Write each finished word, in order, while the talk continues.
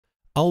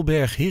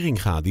Alberg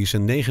Heringa, die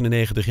zijn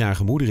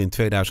 99-jarige moeder in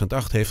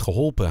 2008 heeft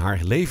geholpen haar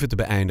leven te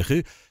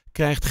beëindigen,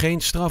 krijgt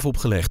geen straf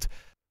opgelegd.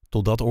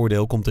 Tot dat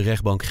oordeel komt de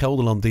rechtbank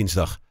Gelderland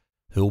dinsdag.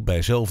 Hulp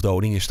bij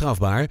zelfdoding is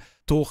strafbaar,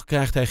 toch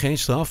krijgt hij geen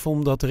straf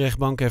omdat de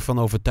rechtbank ervan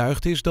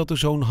overtuigd is dat de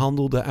zoon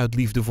handelde uit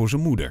liefde voor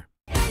zijn moeder.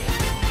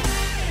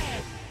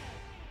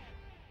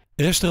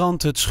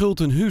 Restaurant Het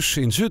Schultenhuis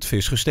in Zutphen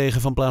is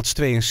gestegen van plaats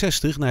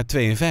 62 naar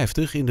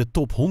 52 in de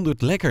top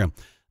 100 lekker.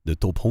 De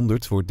top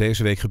 100 wordt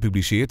deze week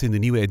gepubliceerd in de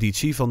nieuwe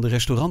editie van de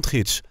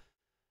restaurantgids.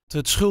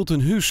 Het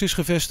Schultenhuis is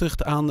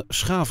gevestigd aan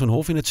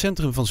Schavenhof in het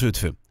centrum van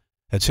Zutphen.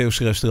 Het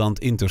Zeeuwse restaurant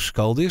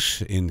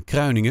Interscaldis in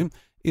Kruiningen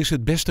is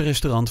het beste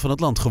restaurant van het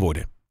land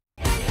geworden.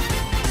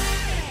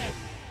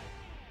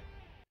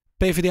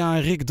 PvdA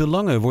Rick de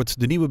Lange wordt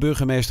de nieuwe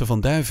burgemeester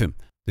van Duiven.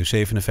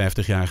 De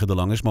 57-jarige de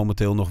Lange is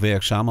momenteel nog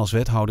werkzaam als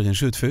wethouder in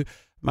Zutphen,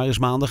 maar is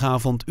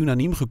maandagavond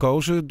unaniem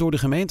gekozen door de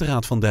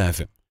gemeenteraad van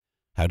Duiven.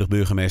 Huidig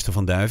burgemeester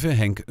van Duiven,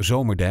 Henk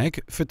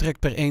Zomerdijk, vertrekt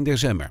per 1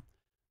 december.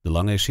 De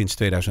Lange is sinds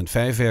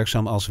 2005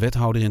 werkzaam als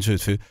wethouder in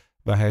Zutphen,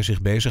 waar hij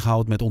zich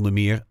bezighoudt met onder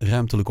meer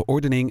ruimtelijke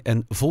ordening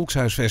en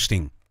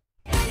volkshuisvesting.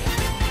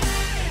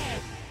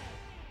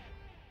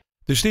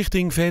 De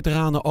stichting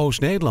Veteranen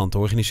Oost-Nederland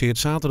organiseert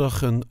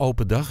zaterdag een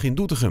open dag in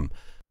Doetinchem.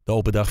 De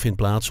open dag vindt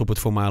plaats op het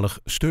voormalig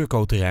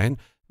Steurco-terrein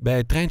bij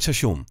het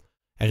treinstation.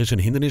 Er is een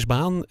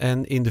hindernisbaan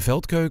en in de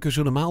veldkeuken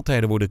zullen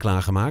maaltijden worden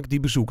klaargemaakt die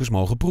bezoekers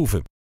mogen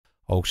proeven.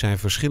 Ook zijn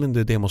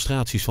verschillende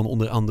demonstraties van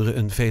onder andere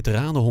een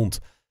veteranenhond.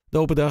 De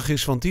open dag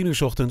is van 10 uur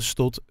 's ochtends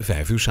tot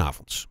 5 uur 's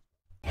avonds.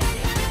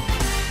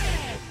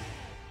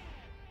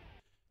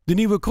 De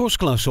nieuwe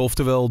crossklasse,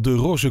 oftewel de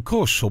Roze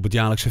Cross op het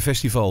jaarlijkse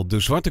festival De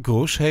Zwarte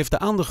Cross, heeft de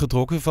aandacht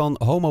getrokken van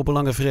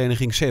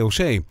homo-belangenvereniging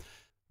COC.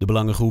 De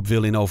belangengroep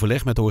wil in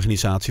overleg met de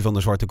organisatie van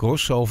de Zwarte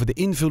Cross over de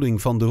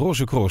invulling van de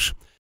Roze Cross.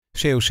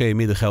 COC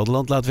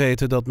Midden-Gelderland laat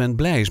weten dat men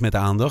blij is met de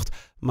aandacht,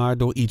 maar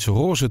door iets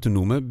roze te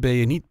noemen ben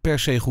je niet per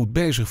se goed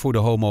bezig voor de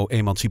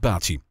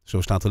homo-emancipatie.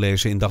 Zo staat te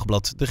lezen in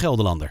dagblad De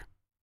Gelderlander.